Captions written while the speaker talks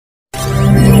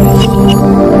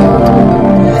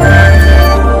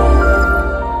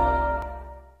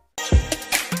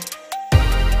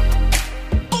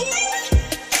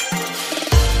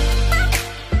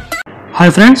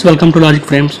Hi friends, welcome to logic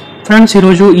frames. Friends,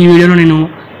 ఈరోజు ఈ వీడియోలో నేను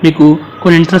మీకు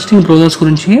కొన్ని ఇంట్రెస్టింగ్ బ్రౌజర్స్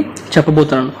గురించి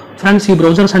చెప్పబోతున్నాను. ఫ్రెండ్స్, ఈ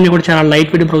బ్రౌజర్స్ అన్నీ కూడా చాలా లైట్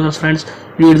వెయిట్ బ్రౌజర్స్ ఫ్రెండ్స్.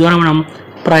 వీటి ద్వారా మనం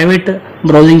ప్రైవేట్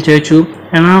బ్రౌజింగ్ చేయొచ్చు,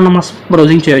 ఎనానమస్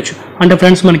బ్రౌజింగ్ చేయొచ్చు. అంటే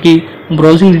ఫ్రెండ్స్, మనకి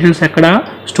బ్రౌజింగ్ డీటెయిల్స్ ఎక్కడ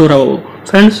స్టోర్ అవ్వవు.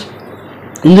 ఫ్రెండ్స్,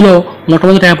 ఇందులో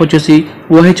మొట్టమొదటి యాప్ వచ్చేసి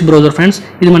OH బ్రౌజర్ ఫ్రెండ్స్.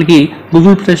 ఇది మనకి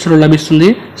గూగుల్ ప్లే స్టోర్లో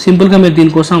లభిస్తుంది. సింపుల్గా మీరు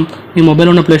దీనికోసం మీ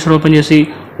మొబైల్లో ఉన్న ప్లే స్టోర్ ఓపెన్ చేసి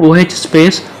OH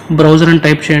స్పేస్ బ్రౌజర్ అని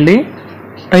టైప్ చేయండి.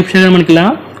 టైప్ చేయగానే మనకి ఇలా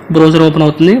బ్రౌజర్ ఓపెన్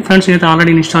అవుతుంది. ఫ్రెండ్స్, నేనైతే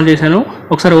ఆల్రెడీ ఇన్స్టాల్ చేశాను.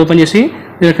 ఒకసారి ఓపెన్ చేసి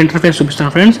ఇక్కడ ఇంటర్ఫేస్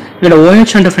చూపిస్తాను ఫ్రెండ్స్. ఇక్కడ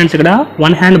OH అంటే ఫ్రెండ్స్ ఇక్కడ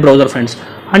వన్ హ్యాండ్ బ్రౌజర్ ఫ్రెండ్స్.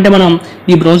 అంటే మనం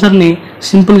ఈ బ్రౌజర్ని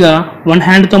సింపుల్గా వన్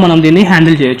హ్యాండ్తో మనం దీన్ని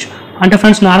హ్యాండిల్ చేయొచ్చు. అంటే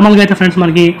ఫ్రెండ్స్, నార్మల్గా అయితే ఫ్రెండ్స్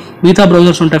మనకి మిగతా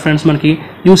బ్రౌజర్స్ ఉంటాయి ఫ్రెండ్స్. మనకి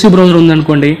UC బ్రౌజర్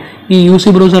ఉందనుకోండి, ఈ UC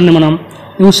బ్రౌజర్ని మనం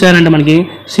యూస్ చేయాలంటే మనకి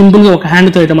సింపుల్గా ఒక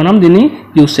హ్యాండ్తో అయితే మనం దీన్ని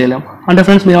యూస్ చేయలేం. అంటే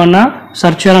ఫ్రెండ్స్, మీరు ఏమన్నా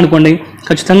సెర్చ్ చేయాలనుకోండి,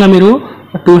 ఖచ్చితంగా మీరు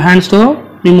 2 హ్యాండ్స్తో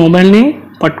మీ మొబైల్ని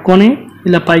పట్టుకొని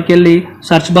ఇలా పైకి వెళ్ళి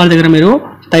సెర్చ్ బార్ దగ్గర మీరు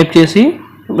టైప్ చేసి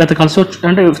వెతకాల్సి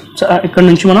అంటే ఇక్కడ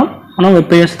నుంచి మనం వెబ్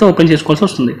పేజెస్తో ఓపెన్ చేసుకోవాల్సి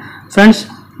వస్తుంది. ఫ్రెండ్స్,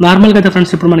 నార్మల్గా అయితే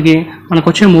ఫ్రెండ్స్ ఇప్పుడు మనకు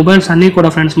వచ్చే మొబైల్స్ అన్నీ కూడా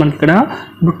ఫ్రెండ్స్ మనకి ఇక్కడ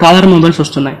ఇప్పుడు టాలర్ మొబైల్స్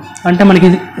వస్తున్నాయి. అంటే మనకి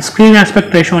స్క్రీన్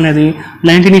ఆస్పెక్ట్ రేషియో అనేది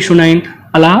 19:9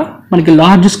 అలా మనకి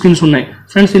లార్జ్ స్క్రీన్స్ ఉన్నాయి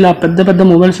ఫ్రెండ్స్. ఇలా పెద్ద పెద్ద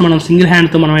మొబైల్స్ మనం సింగిల్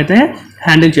హ్యాండ్తో మనం అయితే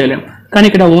హ్యాండిల్ చేయలేం. కానీ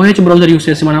ఇక్కడ OH బ్రౌజర్ యూస్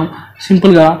చేసి మనం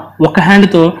సింపుల్గా ఒక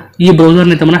హ్యాండ్తో ఈ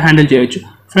బ్రౌజర్ని అయితే మనం హ్యాండిల్ చేయొచ్చు.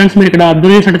 ఫ్రెండ్స్, మీరు ఇక్కడ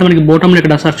అబ్జర్వ్ చేసినట్టు మనకి బోటంలో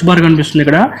ఇక్కడ సెర్చ్ బార్ కనిపిస్తుంది.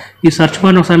 ఇక్కడ ఈ సెర్చ్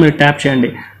బార్ని ఒకసారి మీరు ట్యాప్ చేయండి.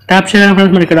 ట్యాప్ చేయగానే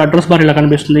ఫ్రెండ్స్ మనకి ఇక్కడ అడ్రస్ బార్ ఇలా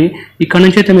కనిపిస్తుంది. ఇక్కడ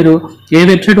నుంచి అయితే మీరు ఏ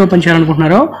వెబ్సైట్ ఓపెన్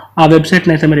చేయాలనుకుంటున్నారో ఆ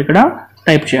వెబ్సైట్ని అయితే మీరు ఇక్కడ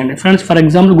టైప్ చేయండి. Friends, for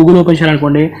example Google open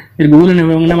చేయాలనుకోండి, మీరు గూగుల్ అని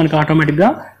ఇవ్వగానే మనకి ఆటోమేటిక్గా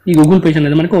ఈ గూగుల్ పేజ్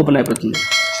అనేది మనకి ఓపెన్ అయిపోతుంది.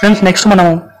 ఫ్రెండ్స్, నెక్స్ట్ మనం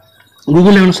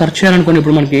గూగుల్ ఏమైనా సెర్చ్ చేయాలనుకోండి,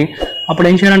 ఇప్పుడు మనకి అప్పుడు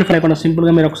ఏం చేయాలంటే ఫ్రెండ్స్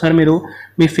సింపుల్గా మీరు ఒకసారి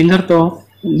మీ ఫింగర్తో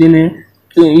దీన్ని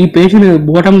ఈ పేజ్ మీరు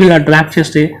బోటంకి ఇలా డ్రాగ్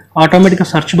చేస్తే ఆటోమేటిక్గా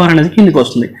సెర్చ్ బార్ అనేది కిందికి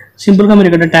వస్తుంది. సింపుల్గా మీరు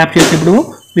ఇక్కడ ట్యాప్ చేసేప్పుడు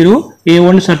మీరు ఏ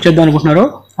వర్డ్ని సెర్చ్ చేద్దాం అనుకుంటున్నారో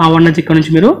ఆ వర్డ్ అయితే ఇక్కడ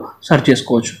నుంచి మీరు సెర్చ్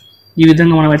చేసుకోవచ్చు. ఈ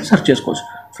విధంగా మనం అయితే సెర్చ్ చేసుకోవచ్చు.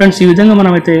 ఫ్రెండ్స్, ఈ విధంగా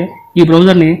మనమైతే ఈ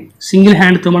బ్రౌజర్ని సింగిల్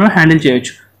హ్యాండ్తో మనం హ్యాండిల్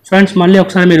చేయొచ్చు. ఫ్రెండ్స్, మళ్ళీ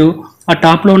ఒకసారి మీరు ఆ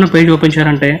టాప్లో ఉన్న పేజ్ ఓపెన్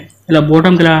చేయాలంటే ఇలా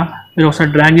బోటంకి ఇలా మీరు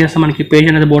ఒకసారి డ్రాగ్ చేస్తే మనకి పేజ్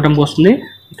అనేది బోటంకి వస్తుంది.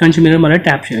 ఇక్కడ నుంచి మీరు మళ్ళీ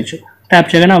ట్యాప్ చేయొచ్చు. ట్యాప్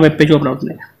చేయగానే ఆ వెబ్ పేజ్ ఓపెన్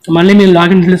అవుతుంది. మళ్ళీ మీరు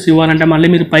లాగిన్ డీటెయిల్స్ ఇవ్వాలంటే మళ్ళీ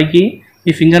మీరు పైకి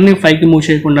ఈ ఫింగర్ని పైకి మూవ్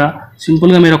చేయకుండా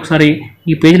సింపుల్గా మీరు ఒకసారి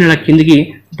ఈ పేజ్ని ఇలా కిందికి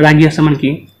డ్రాగ్ చేస్తే మనకి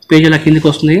పేజ్ ఇలా కిందికి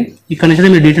వస్తుంది. ఇక్కడ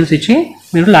నుంచి మీరు డీటెయిల్స్ ఇచ్చి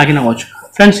మీరు లాగిన్ అవ్వచ్చు.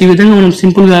 ఫ్రెండ్స్, ఈ విధంగా మనం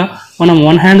సింపుల్గా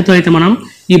వన్ హ్యాండ్తో అయితే మనం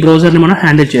ఈ బ్రౌజర్ని మనం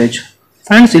హ్యాండిల్ చేయొచ్చు.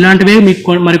 ఫ్రెండ్స్, ఇలాంటివే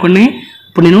మీకు మరికొన్ని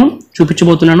ఇప్పుడు నేను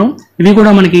చూపించబోతున్నాను. ఇవి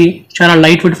కూడా మనకి చాలా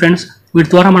లైట్ వెయిట్ ఫ్రెండ్స్.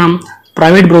 వీటి ద్వారా మనం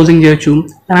ప్రైవేట్ బ్రౌజింగ్ చేయొచ్చు,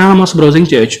 ఎనానమస్ బ్రౌజింగ్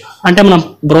చేయొచ్చు. అంటే మనం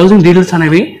బ్రౌజింగ్ డీటెయిల్స్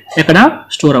అనేవి ఎక్కడ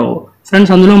స్టోర్ అవ్వవు.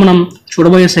 ఫ్రెండ్స్, అందులో మనం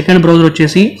చూడబోయే సెకండ్ బ్రౌజర్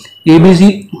వచ్చేసి ABC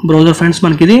బ్రౌజర్ ఫ్రెండ్స్.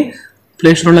 మనకి ఇది ప్లే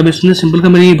స్టోర్ లభిస్తుంది. సింపుల్గా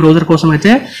మీరు ఈ బ్రౌజర్ కోసం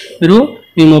అయితే మీరు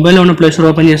మీ మొబైల్లో ఉన్న ప్లే స్టోర్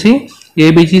ఓపెన్ చేసి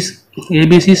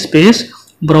ABC స్పేస్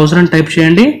బ్రౌజర్ అని టైప్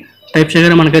చేయండి. టైప్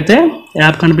చేయగానే మనకైతే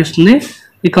యాప్ కనిపిస్తుంది.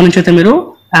 ఇక్కడ నుంచి అయితే మీరు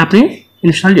యాప్ని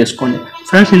ఇన్స్టాల్ చేసుకోండి.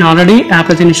 ఫ్రెండ్స్, నేను ఆల్రెడీ యాప్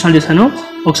అయితే ఇన్స్టాల్ చేశాను.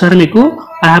 ఒకసారి మీకు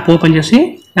ఆ యాప్ ఓపెన్ చేసి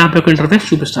యాప్ యొక్క ఇంటర్ఫేస్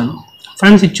చూపిస్తాను.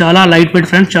 ఫ్రెండ్స్, ఇది చాలా లైట్ వెయిట్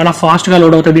ఫ్రెండ్స్. చాలా ఫాస్ట్గా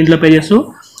లోడ్ అవుతాయి దీంట్లో పేజెస్.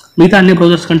 మిగతా అన్ని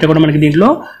బ్రౌజర్స్ కంటే కూడా మనకి దీంట్లో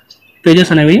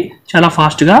పేజెస్ అనేవి చాలా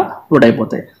ఫాస్ట్గా లోడ్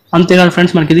అయిపోతాయి. అంతేకాదు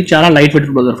ఫ్రెండ్స్, మనకి ఇది చాలా లైట్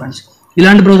వెయిట్ బ్రౌజర్ ఫ్రెండ్స్.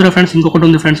 ఇలాంటి బ్రౌజర్ ఫ్రెండ్స్ ఇంకొకటి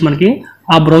ఉంది ఫ్రెండ్స్. మనకి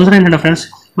ఆ బ్రౌజర్ ఏంటంటే ఫ్రెండ్స్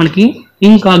మనకి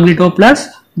ఇన్కాగ్నిటో ప్లస్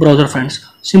బ్రౌజర్ ఫ్రెండ్స్.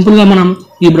 సింపుల్గా మనం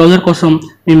ఈ బ్రౌజర్ కోసం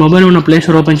మీ మొబైల్ ఉన్న ప్లే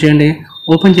స్టోర్ ఓపెన్ చేయండి.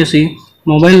 ఓపెన్ చేసి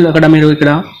మొబైల్ అక్కడ మీరు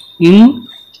ఇక్కడ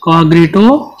ఇన్కాగ్నిటో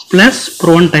ప్లస్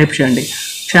ప్రో అని టైప్ చేయండి.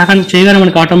 చేయగానే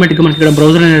మనకి ఆటోమేటిక్గా మనకి ఇక్కడ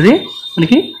బ్రౌజర్ అనేది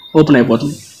మనకి ఓపెన్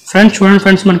అయిపోతుంది. ఫ్రెండ్స్, చూడండి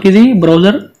ఫ్రెండ్స్, మనకి ఇది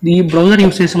ఈ బ్రౌజర్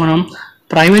యూస్ చేసి మనం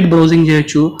ప్రైవేట్ బ్రౌజింగ్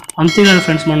చేయొచ్చు. అంతేకాదు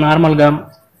ఫ్రెండ్స్, మనం నార్మల్గా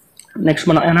నెక్స్ట్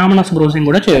మనం ఎనానమస్ బ్రౌజింగ్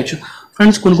కూడా చేయొచ్చు.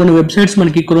 ఫ్రెండ్స్, కొన్ని వెబ్సైట్స్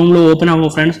మనకి క్రోమ్లో ఓపెన్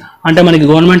అవ్వవు ఫ్రెండ్స్. అంటే మనకి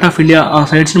గవర్నమెంట్ ఆఫ్ ఇండియా ఆ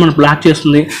సైట్స్ని మనం బ్లాక్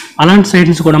చేస్తుంది. అలాంటి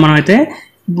సైట్స్ కూడా మనం అయితే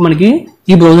మనకి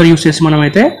ఈ బ్రౌజర్ యూస్ చేసి మనం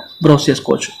అయితే బ్రౌజ్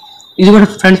చేసుకోవచ్చు. ఇది కూడా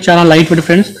ఫ్రెండ్స్ చాలా లైట్ వెయిట్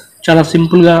ఫ్రెండ్స్. చాలా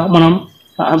సింపుల్గా మనం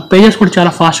పేజెస్ కూడా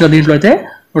చాలా ఫాస్ట్గా దీంట్లో అయితే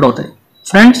లోడ్ అవుతాయి.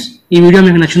 ఫ్రెండ్స్, ఈ వీడియో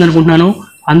మీకు నచ్చింది అనుకుంటున్నాను.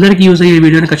 అందరికీ యూజ్ అయ్యే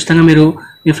వీడియోని ఖచ్చితంగా మీరు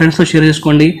మీ ఫ్రెండ్స్తో షేర్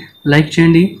చేసుకోండి. లైక్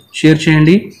చేయండి, షేర్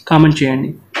చేయండి, కామెంట్ చేయండి.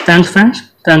 Thanks friends.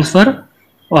 Thanks for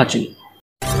watching.